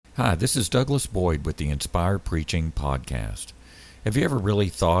Hi, this is Douglas Boyd with the Inspire Preaching Podcast. Have you ever really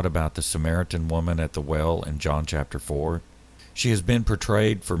thought about the Samaritan woman at the well in John chapter 4? She has been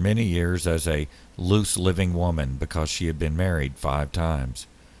portrayed for many years as a loose living woman because she had been married 5 times.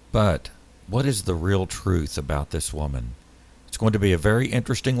 But what is the real truth about this woman? It's going to be a very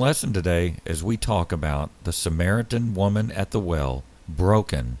interesting lesson today as we talk about the Samaritan woman at the well,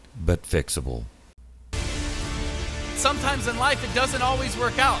 broken but fixable. Sometimes in life it doesn't always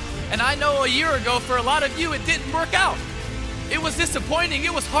work out. And I know a year ago for a lot of you it didn't work out. It was disappointing,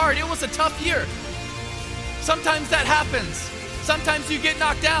 it was hard, it was a tough year. Sometimes that happens. Sometimes you get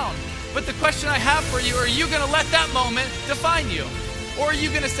knocked down. But the question I have for you, are you going to let that moment define you? Or are you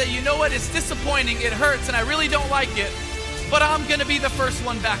going to say, you know what, it's disappointing, it hurts, and I really don't like it, but I'm going to be the first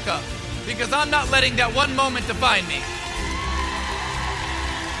one back up because I'm not letting that one moment define me.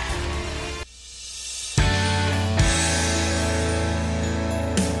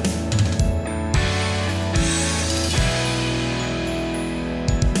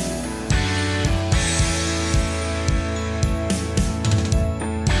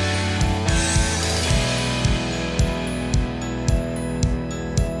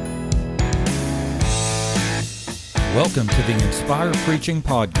 Welcome to the Inspire Preaching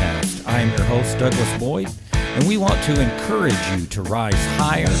Podcast. I am your host, Douglas Boyd, and we want to encourage you to rise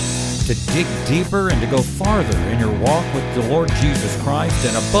higher, to dig deeper, and to go farther in your walk with the Lord Jesus Christ,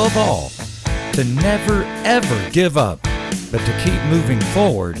 and above all, to never, ever give up, but to keep moving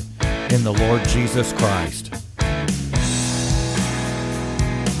forward in the Lord Jesus Christ.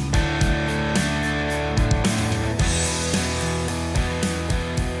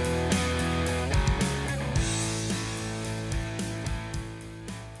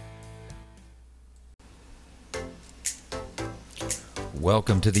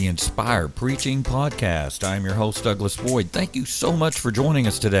 Welcome to the Inspire Preaching Podcast. I'm your host, Douglas Boyd. Thank you so much for joining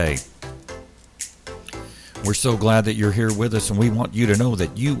us today. We're so glad that you're here with us, and we want you to know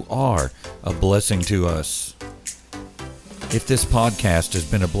that you are a blessing to us. If this podcast has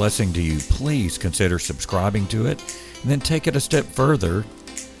been a blessing to you, please consider subscribing to it, and then take it a step further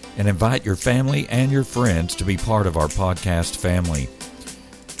and invite your family and your friends to be part of our podcast family.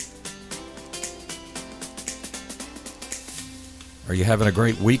 Are you having a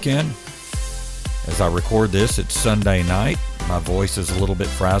great weekend? As I record this, it's Sunday night. My voice is a little bit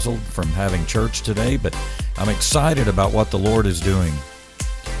frazzled from having church today, but I'm excited about what the Lord is doing.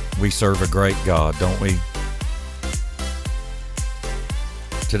 We serve a great God, don't we?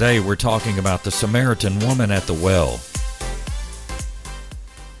 Today we're talking about the Samaritan woman at the well.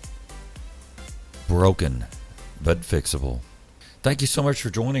 Broken, but fixable. Thank you so much for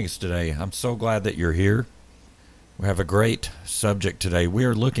joining us today. I'm so glad that you're here. We have a great subject today. We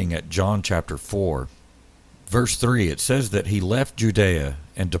are looking at John chapter 4. Verse 3, it says that he left Judea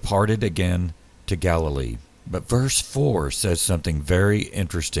and departed again to Galilee. But verse 4 says something very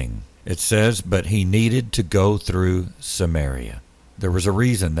interesting. It says, but he needed to go through Samaria. There was a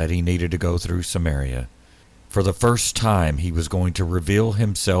reason that he needed to go through Samaria. For the first time, he was going to reveal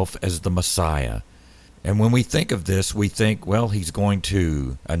himself as the Messiah. And when we think of this, we think, well, he's going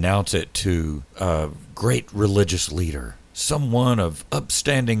to announce it to a great religious leader, someone of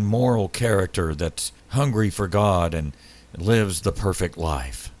upstanding moral character that's hungry for God and lives the perfect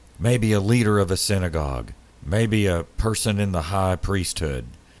life. Maybe a leader of a synagogue, maybe a person in the high priesthood.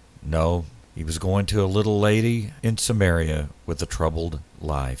 No, he was going to a little lady in Samaria with a troubled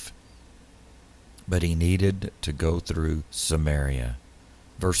life. But he needed to go through Samaria.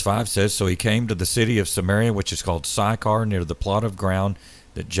 Verse 5 says, so he came to the city of Samaria, which is called Sychar, near the plot of ground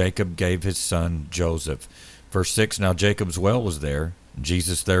that Jacob gave his son Joseph. Verse 6, now Jacob's well was there.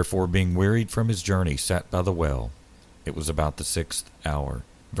 Jesus, therefore, being wearied from his journey, sat by the well. It was about the 6th hour.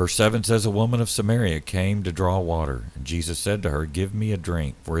 Verse 7 says, a woman of Samaria came to draw water. And Jesus said to her, give me a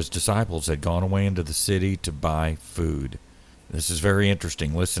drink, for his disciples had gone away into the city to buy food. This is very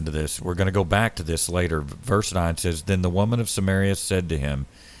interesting. Listen to this. We're going to go back to this later. Verse 9 says, then the woman of Samaria said to him,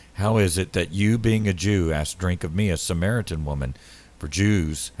 how is it that you, being a Jew, ask drink of me, a Samaritan woman? For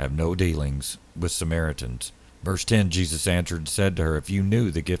Jews have no dealings with Samaritans. Verse 10, Jesus answered and said to her, if you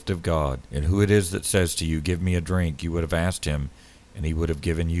knew the gift of God, and who it is that says to you, give me a drink, you would have asked him, and he would have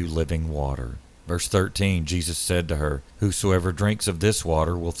given you living water. Verse 13, Jesus said to her, whosoever drinks of this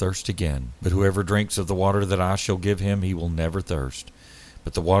water will thirst again. But whoever drinks of the water that I shall give him, he will never thirst.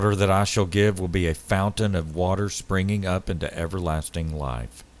 But the water that I shall give will be a fountain of water springing up into everlasting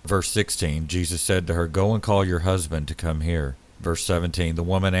life. Verse 16, Jesus said to her, go and call your husband to come here. Verse 17, the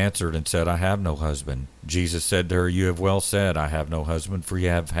woman answered and said, I have no husband. Jesus said to her, you have well said, I have no husband, for you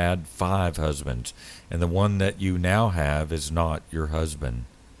have had 5 husbands, and the one that you now have is not your husband.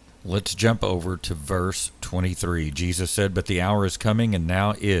 Let's jump over to verse 23. Jesus said, "But the hour is coming, and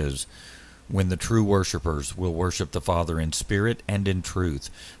now is, when the true worshipers will worship the Father in spirit and in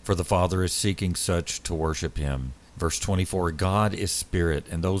truth, for the Father is seeking such to worship him." Verse 24, "God is spirit,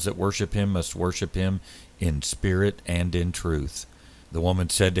 and those that worship him must worship him in spirit and in truth." The woman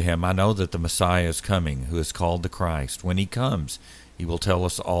said to him, "I know that the Messiah is coming, who is called the Christ. When he comes, he will tell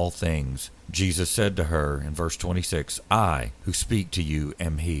us all things." Jesus said to her in verse 26, "I who speak to you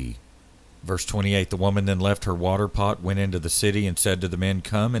am he." Verse 28, the woman then left her water pot, went into the city, and said to the men,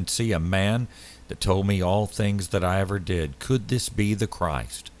 "Come and see a man that told me all things that I ever did. Could this be the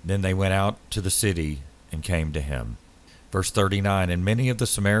Christ?" Then they went out to the city and came to him. Verse 39, and many of the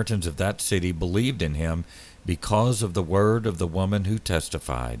Samaritans of that city believed in him because of the word of the woman who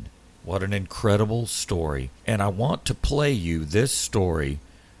testified. What an incredible story. And I want to play you this story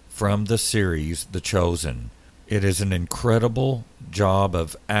from the series, The Chosen. It is an incredible job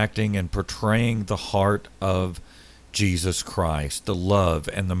of acting and portraying the heart of Jesus Christ, the love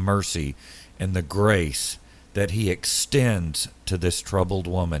and the mercy and the grace that he extends to this troubled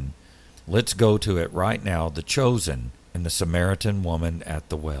woman. Let's go to it right now, The Chosen and the Samaritan woman at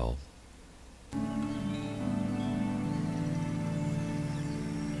the well.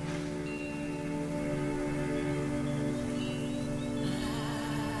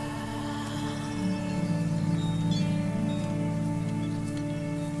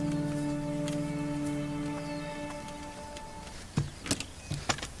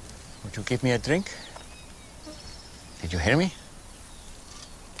 Would you give me a drink? Did you hear me?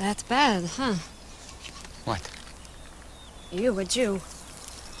 That bad, huh? What? You, a Jew,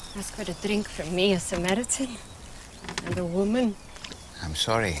 ask for a drink from me, a Samaritan, and a woman. I'm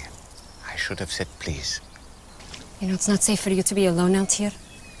sorry. I should have said please. You know, it's not safe for you to be alone out here.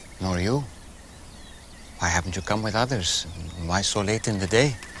 Nor you. Why haven't you come with others? Why so late in the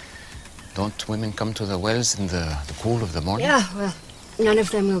day? Don't women come to the wells in the cool of the morning? Yeah, well, none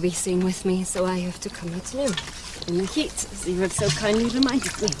of them will be seen with me, so I have to come at noon, in the heat, as you have so kindly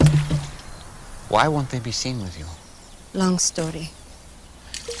reminded me. Why won't they be seen with you? Long story.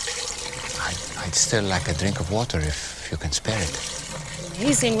 I'd still like a drink of water if you can spare it.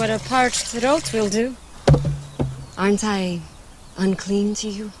 Amazing what a parched throat will do. Aren't I unclean to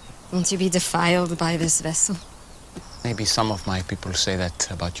you? Won't you be defiled by this vessel? Maybe some of my people say that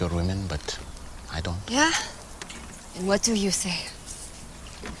about your women, but I don't. Yeah? And what do you say?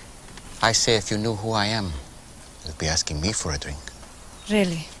 I say if you knew who I am, you'd be asking me for a drink.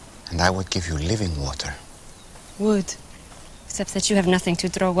 Really? And I would give you living water. Would. Except that you have nothing to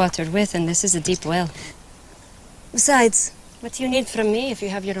draw water with, and this is a deep well. Besides, what do you need from me if you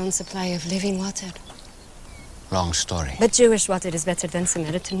have your own supply of living water? Long story. But Jewish water is better than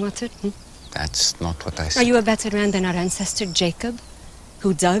Samaritan water, That's not what I Are said. you a better man than our ancestor Jacob,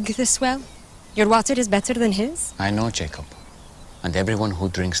 who dug this well? Your water is better than his? I know Jacob. And everyone who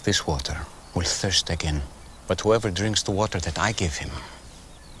drinks this water will thirst again. But whoever drinks the water that I give him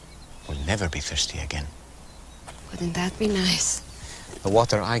will never be thirsty again. Wouldn't that be nice? The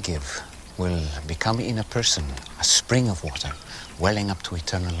water I give will become in a person a spring of water welling up to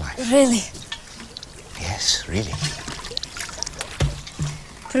eternal life. Really? Yes, really.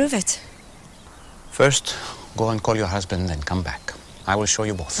 Prove it. First, go and call your husband and come back. I will show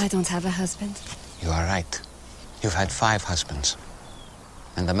you both. I don't have a husband. You are right. You've had 5 husbands.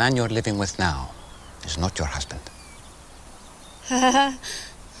 And the man you're living with now is not your husband. Oh,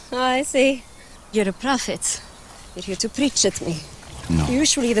 I see. You're a prophet. You're here to preach at me. No.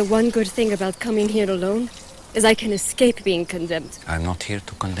 Usually the one good thing about coming here alone is I can escape being condemned. I'm not here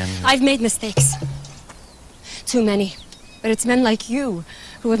to condemn you. I've made mistakes. Too many. But it's men like you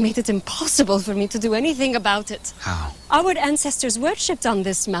who have made it impossible for me to do anything about it. How? Our ancestors worshipped on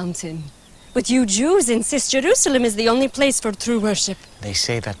this mountain. But you Jews insist Jerusalem is the only place for true worship. They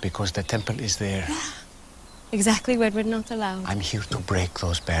say that because the temple is there. Exactly where we're not allowed. I'm here to break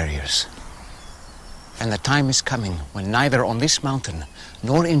those barriers. And the time is coming when neither on this mountain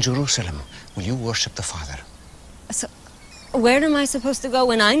nor in Jerusalem will you worship the Father. So, where am I supposed to go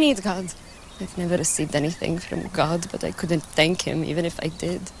when I need God? I've never received anything from God, but I couldn't thank him even if I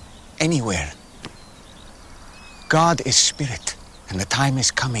did. Anywhere. God is spirit, and the time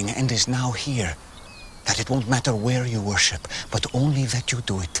is coming and is now here that it won't matter where you worship, but only that you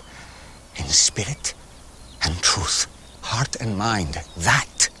do it in spirit and truth, heart and mind.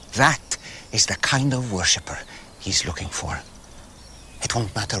 That is the kind of worshiper he's looking for. It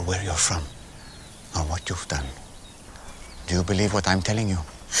won't matter where you're from or what you've done. Do you believe what I'm telling you?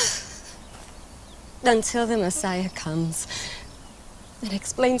 Until the Messiah comes and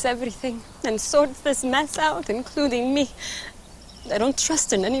explains everything and sorts this mess out, including me, I don't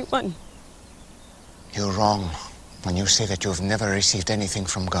trust in anyone. You're wrong when you say that you've never received anything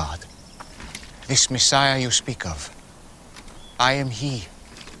from God. This Messiah you speak of, I am he.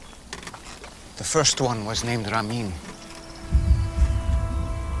 The first one was named Ramin.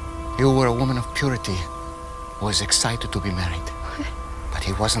 You were a woman of purity who was excited to be married. But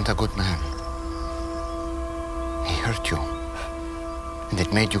he wasn't a good man. He hurt you. And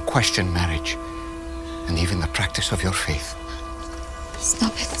it made you question marriage and even the practice of your faith.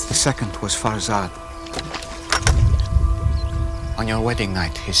 Stop it. The second was Farzad. On your wedding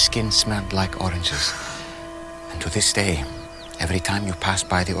night, his skin smelled like oranges. And to this day, every time you pass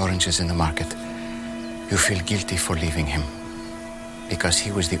by the oranges in the market, you feel guilty for leaving him. Because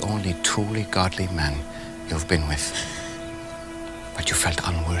he was the only truly godly man you've been with. But you felt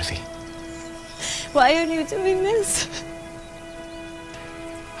unworthy. Why are you doing this?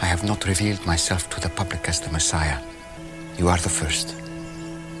 I have not revealed myself to the public as the Messiah. You are the first.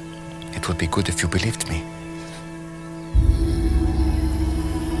 It would be good if you believed me.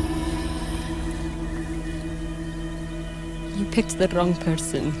 You picked the wrong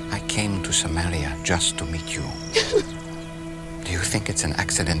person. I came to Samaria just to meet you. Do you think it's an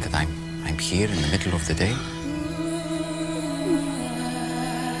accident that I'm here in the middle of the day?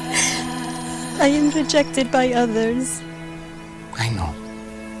 I am rejected by others. I know.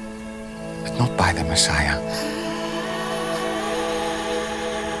 But not by the Messiah.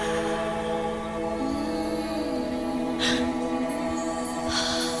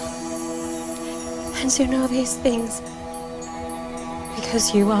 And you know these things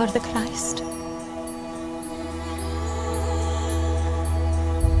because you are the Christ.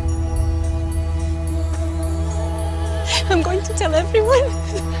 I'm going to tell everyone.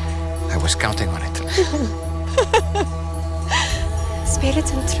 I was counting on it.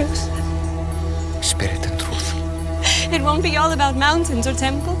 Spirit and truth. Spirit and truth. It won't be all about mountains or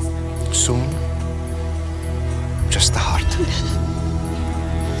temples. Soon, just the heart.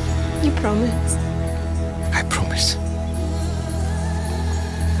 You promise. I promise.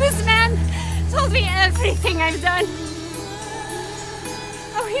 This man told me everything I've done.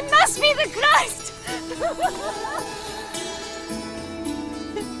 Oh, he must be the Christ!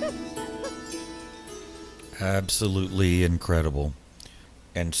 Absolutely incredible.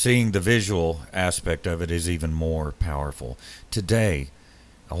 And seeing the visual aspect of it is even more powerful. Today,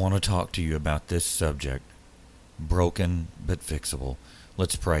 I want to talk to you about this subject, broken but fixable.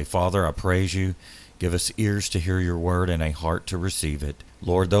 Let's pray. Father, I praise you. Give us ears to hear your word and a heart to receive it.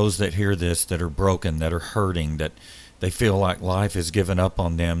 Lord, those that hear this, that are broken, that are hurting, that they feel like life has given up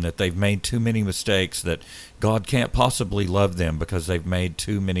on them, that they've made too many mistakes, that God can't possibly love them because they've made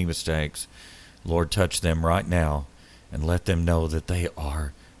too many mistakes. Lord, touch them right now and let them know that they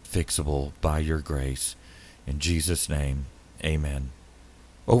are fixable by your grace. In Jesus' name, amen.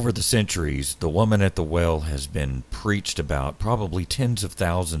 Over the centuries, the woman at the well has been preached about probably tens of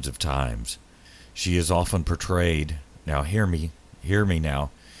thousands of times. She is often portrayed, now hear me now,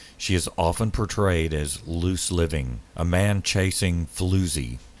 she is often portrayed as loose living, a man chasing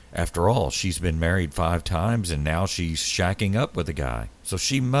floozy. After all, she's been married 5 times and now she's shacking up with a guy. So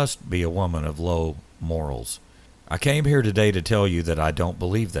she must be a woman of low morals. I came here today to tell you that I don't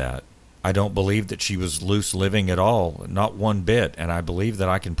believe that. I don't believe that she was loose living at all, not one bit, and I believe that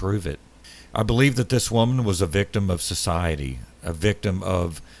I can prove it. I believe that this woman was a victim of society, a victim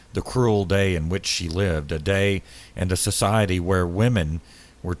of the cruel day in which she lived, a day and a society where women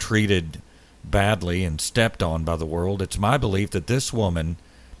were treated badly and stepped on by the world. It's my belief that this woman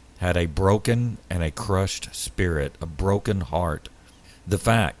had a broken and a crushed spirit, a broken heart. The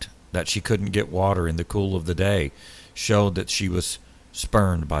fact that she couldn't get water in the cool of the day showed that she was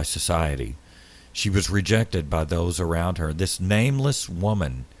spurned by society. She was rejected by those around her. This nameless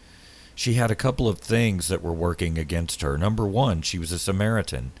woman, she had a couple of things that were working against her. Number one, she was a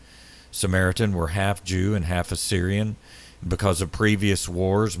Samaritan. Samaritan were half Jew and half Assyrian. Because of previous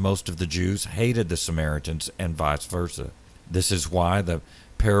wars, most of the Jews hated the Samaritans and vice versa. This is why the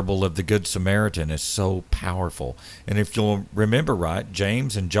parable of the Good Samaritan is so powerful. And if you'll remember right,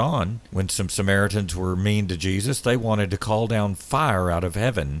 James and John, when some Samaritans were mean to Jesus, they wanted to call down fire out of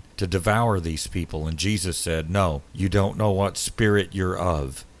heaven to devour these people. And Jesus said, "No, you don't know what spirit you're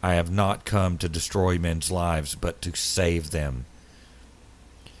of. I have not come to destroy men's lives, but to save them."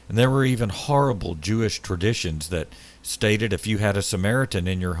 And there were even horrible Jewish traditions that stated if you had a Samaritan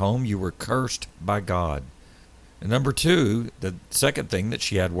in your home, you were cursed by God. And number two, the second thing that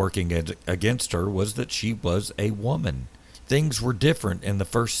she had working against her was that she was a woman. Things were different in the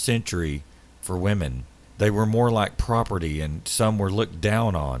first century for women. They were more like property, and some were looked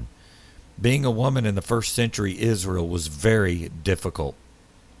down on. Being a woman in the first century Israel was very difficult.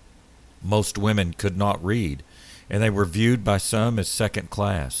 Most women could not read, and they were viewed by some as second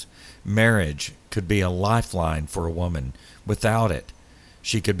class. Marriage could be a lifeline for a woman. Without it,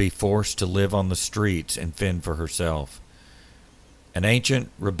 she could be forced to live on the streets and fend for herself. An ancient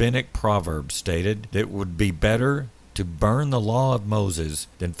rabbinic proverb stated that it would be better to burn the law of Moses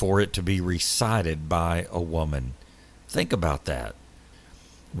than for it to be recited by a woman. Think about that.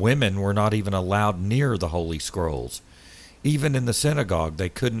 Women were not even allowed near the Holy Scrolls. Even in the synagogue, they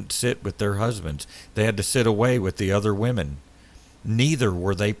couldn't sit with their husbands. They had to sit away with the other women. Neither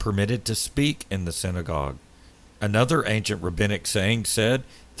were they permitted to speak in the synagogue. Another ancient rabbinic saying said,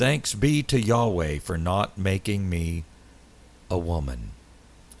 "Thanks be to Yahweh for not making me a woman."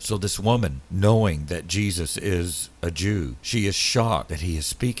 So this woman, knowing that Jesus is a Jew, she is shocked that he is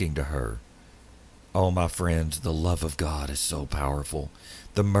speaking to her. Oh, my friends, the love of God is so powerful.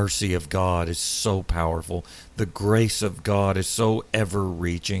 The mercy of God is so powerful. The grace of God is so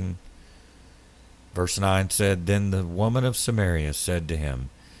ever-reaching. Verse 9 said, "Then the woman of Samaria said to him,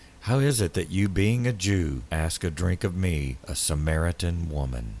 'How is it that you, being a Jew, ask a drink of me, a Samaritan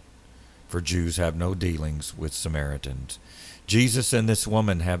woman?' For Jews have no dealings with Samaritans." Jesus and this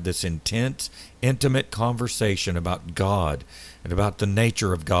woman have this intense, intimate conversation about God and about the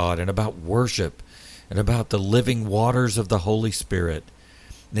nature of God and about worship and about the living waters of the Holy Spirit.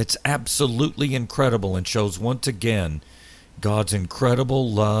 And it's absolutely incredible and shows once again God's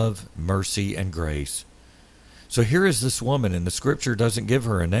incredible love, mercy, and grace. So here is this woman, and the scripture doesn't give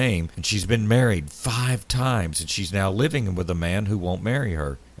her a name, and she's been married 5 times, and she's now living with a man who won't marry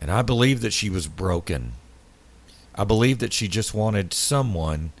her. And I believe that she was broken. I believe that she just wanted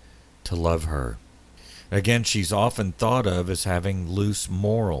someone to love her. Again, she's often thought of as having loose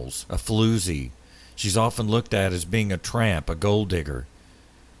morals, a floozy. She's often looked at as being a tramp, a gold digger.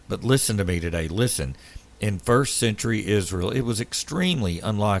 But listen to me today, listen. In first century Israel, it was extremely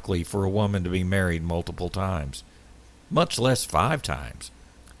unlikely for a woman to be married multiple times, much less 5 times.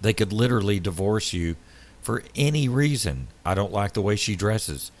 They could literally divorce you for any reason. I don't like the way she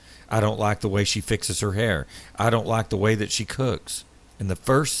dresses. I don't like the way she fixes her hair. I don't like the way that she cooks. In the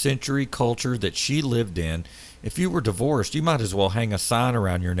first century culture that she lived in, if you were divorced, you might as well hang a sign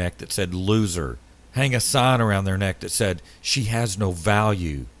around your neck that said loser. Hang a sign around their neck that said she has no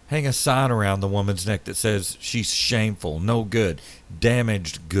value. Hang a sign around the woman's neck that says she's shameful, no good,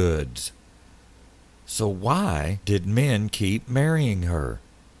 damaged goods. So why did men keep marrying her?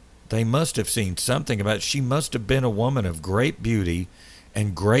 They must have seen something about it. She must have been a woman of great beauty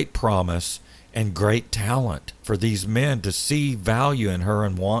and great promise and great talent for these men to see value in her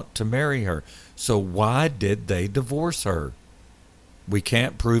and want to marry her. So why did they divorce her? We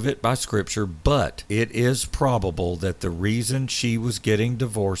can't prove it by scripture, but it is probable that the reason she was getting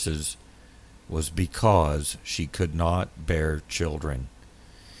divorces was because she could not bear children.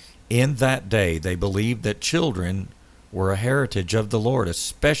 In that day, they believed that children were a heritage of the Lord,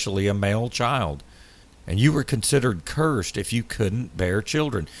 especially a male child. And you were considered cursed if you couldn't bear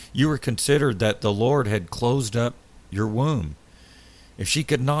children. You were considered that the Lord had closed up your womb. If she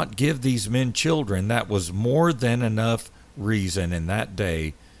could not give these men children, that was more than enough reason in that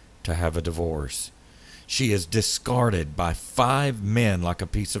day to have a divorce. She is discarded by 5 men like a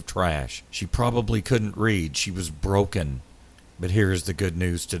piece of trash. She probably couldn't read. She was broken. But here is the good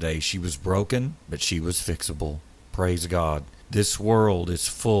news today. She was broken, but she was fixable. Praise God. This world is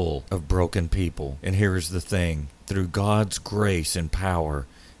full of broken people. And here is the thing. Through God's grace and power,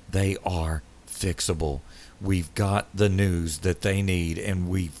 they are fixable. We've got the news that they need, and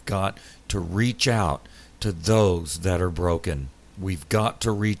we've got to reach out to those that are broken. We've got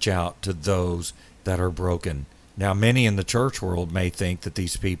to reach out to those that are broken. Now, many in the church world may think that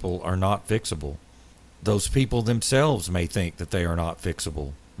these people are not fixable. Those people themselves may think that they are not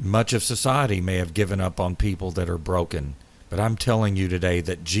fixable. Much of society may have given up on people that are broken. But I'm telling you today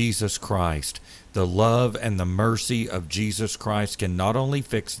that Jesus Christ, the love and the mercy of Jesus Christ can not only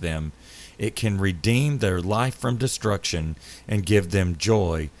fix them, it can redeem their life from destruction and give them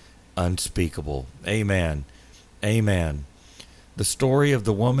joy unspeakable. Amen. Amen. The story of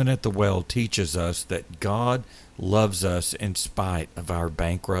the woman at the well teaches us that God loves us in spite of our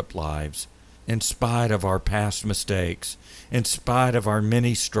bankrupt lives, in spite of our past mistakes, in spite of our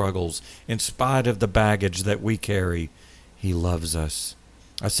many struggles, in spite of the baggage that we carry. He loves us.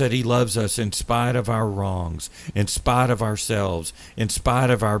 I said He loves us in spite of our wrongs, in spite of ourselves, in spite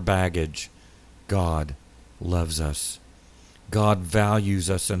of our baggage. God loves us. God values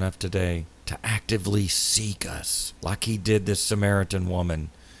us enough today to actively seek us, like He did this Samaritan woman,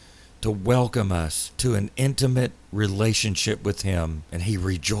 to welcome us to an intimate relationship with Him, and He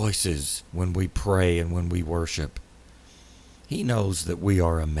rejoices when we pray and when we worship. He knows that we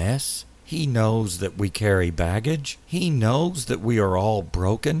are a mess. He knows that we carry baggage. He knows that we are all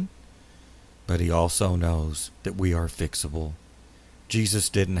broken, but He also knows that we are fixable. Jesus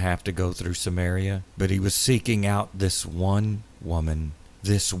didn't have to go through Samaria, but He was seeking out this one woman.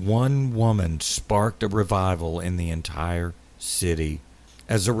 This one woman sparked a revival in the entire city.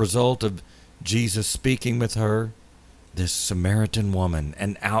 As a result of Jesus speaking with her, this Samaritan woman,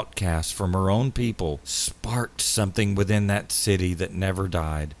 an outcast from her own people, sparked something within that city that never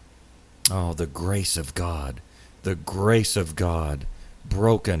died. Oh, the grace of God. The grace of God.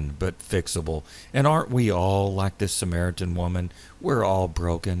 Broken but fixable. And aren't we all like this Samaritan woman? We're all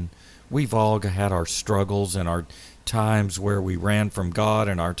broken. We've all had our struggles and our times where we ran from God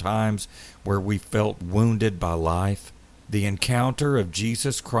and our times where we felt wounded by life. The encounter of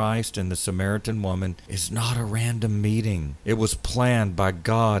Jesus Christ and the Samaritan woman is not a random meeting. It was planned by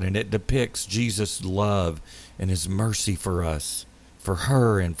God, and it depicts Jesus' love and His mercy for us, for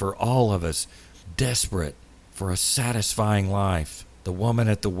her and for all of us, desperate for a satisfying life. The woman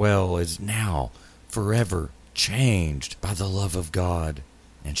at the well is now forever changed by the love of God.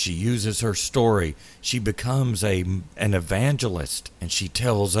 And she uses her story. She becomes an evangelist, and she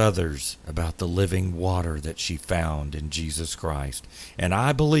tells others about the living water that she found in Jesus Christ. And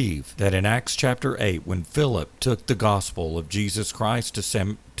I believe that in Acts chapter 8, when Philip took the gospel of Jesus Christ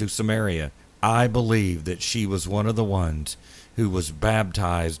to Samaria, I believe that she was one of the ones who was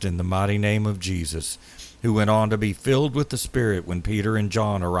baptized in the mighty name of Jesus, who went on to be filled with the Spirit when Peter and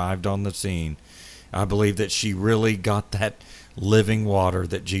John arrived on the scene. I believe that she really got that living water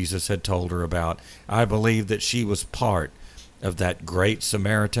that Jesus had told her about. I believe that she was part of that great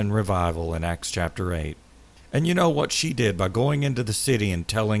Samaritan revival in Acts chapter 8. And you know what she did by going into the city and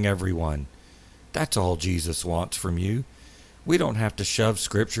telling everyone? That's all Jesus wants from you. We don't have to shove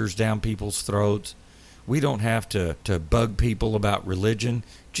scriptures down people's throats. We don't have to bug people about religion.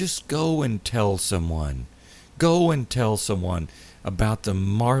 Just go and tell someone. Go and tell someone about the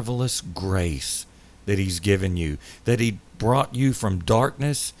marvelous grace that He's given you, that He brought you from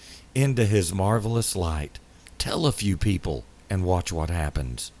darkness into His marvelous light. Tell a few people and watch what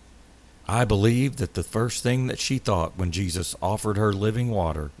happens. I believe that the first thing that she thought when Jesus offered her living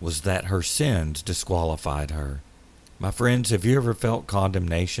water was that her sins disqualified her. My friends, have you ever felt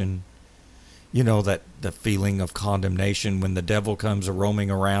condemnation? You know, that the feeling of condemnation when the devil comes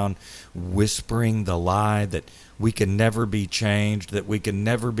roaming around whispering the lie that we can never be changed, that we can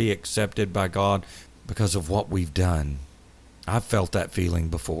never be accepted by God because of what we've done. I've felt that feeling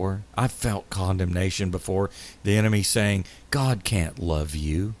before. I've felt condemnation before. The enemy saying, God can't love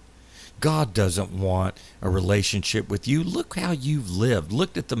you. God doesn't want a relationship with you. Look how you've lived.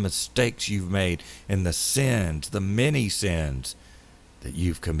 Look at the mistakes you've made and the sins, the many sins that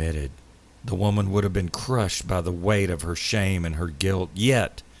you've committed. The woman would have been crushed by the weight of her shame and her guilt,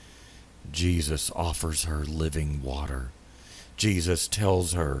 yet Jesus offers her living water. Jesus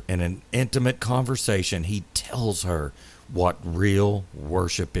tells her in an intimate conversation, He tells her what real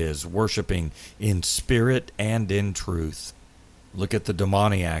worship is, worshiping in spirit and in truth. Look at the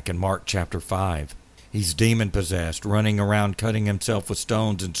demoniac in Mark chapter 5. He's demon-possessed, running around cutting himself with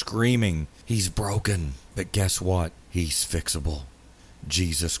stones and screaming. He's broken, but guess what? He's fixable.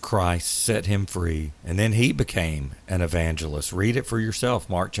 Jesus Christ set him free, and then he became an evangelist. Read it for yourself,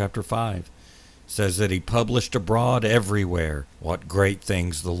 Mark chapter 5. It says that he published abroad everywhere what great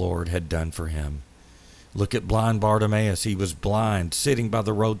things the Lord had done for him. Look at blind Bartimaeus. He was blind, sitting by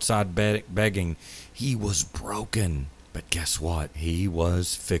the roadside begging. He was broken, but guess what? He was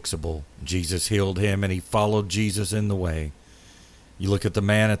fixable. Jesus healed him, and he followed Jesus in the way. You look at the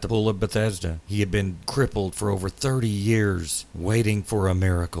man at the pool of Bethesda. He had been crippled for over 30 years, waiting for a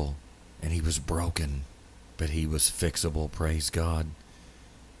miracle. And he was broken, but he was fixable, praise God.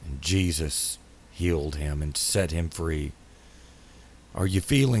 And Jesus healed him and set him free. Are you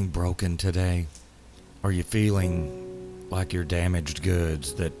feeling broken today? Are you feeling like you're damaged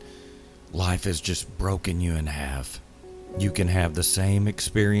goods, that life has just broken you in half? You can have the same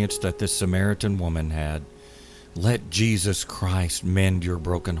experience that this Samaritan woman had. Let Jesus Christ mend your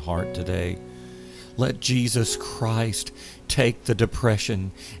broken heart today. Let Jesus Christ take the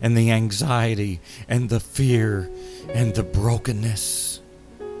depression and the anxiety and the fear and the brokenness.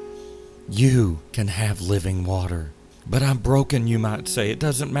 You can have living water. But I'm broken, you might say. It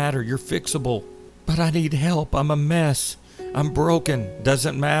doesn't matter. You're fixable. But I need help. I'm a mess. I'm broken.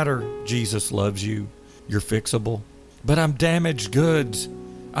 Doesn't matter. Jesus loves you. You're fixable. But I'm damaged goods.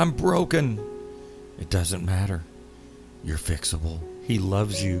 I'm broken. It doesn't matter. You're fixable. He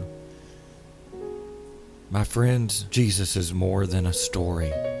loves you. My friends, Jesus is more than a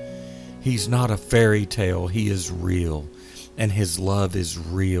story. He's not a fairy tale. He is real, and His love is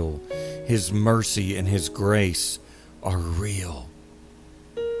real. His mercy and His grace are real.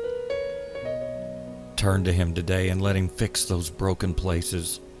 Turn to Him today and let Him fix those broken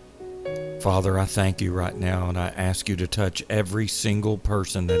places. Father, I thank You right now, and I ask You to touch every single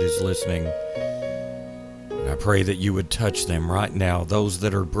person that is listening. And I pray that You would touch them right now, those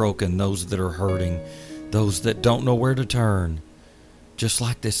that are broken, those that are hurting, those that don't know where to turn. Just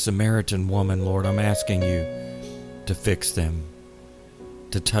like this Samaritan woman, Lord, I'm asking You to fix them,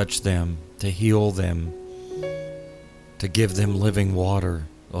 to touch them, to heal them, to give them living water.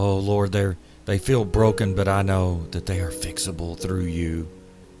 Oh, Lord, they feel broken, but I know that they are fixable through You.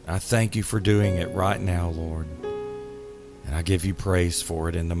 I thank You for doing it right now, Lord. And I give You praise for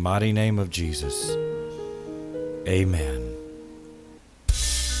it in the mighty name of Jesus. Amen.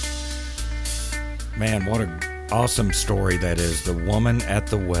 Man, what an awesome story that is. The woman at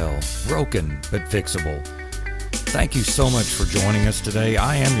the well, broken but fixable. Thank you so much for joining us today.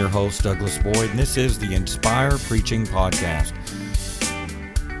 I am your host, Douglas Boyd, and this is the Inspire Preaching Podcast.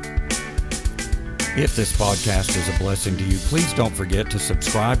 If this podcast is a blessing to you, please don't forget to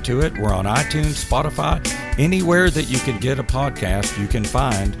subscribe to it. We're on iTunes, Spotify, anywhere that you can get a podcast, you can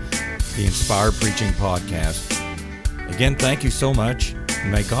find the Inspire Preaching Podcast. Again, thank you so much.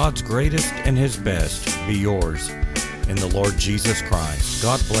 May God's greatest and His best be yours in the Lord Jesus Christ.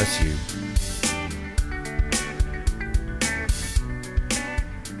 God bless you.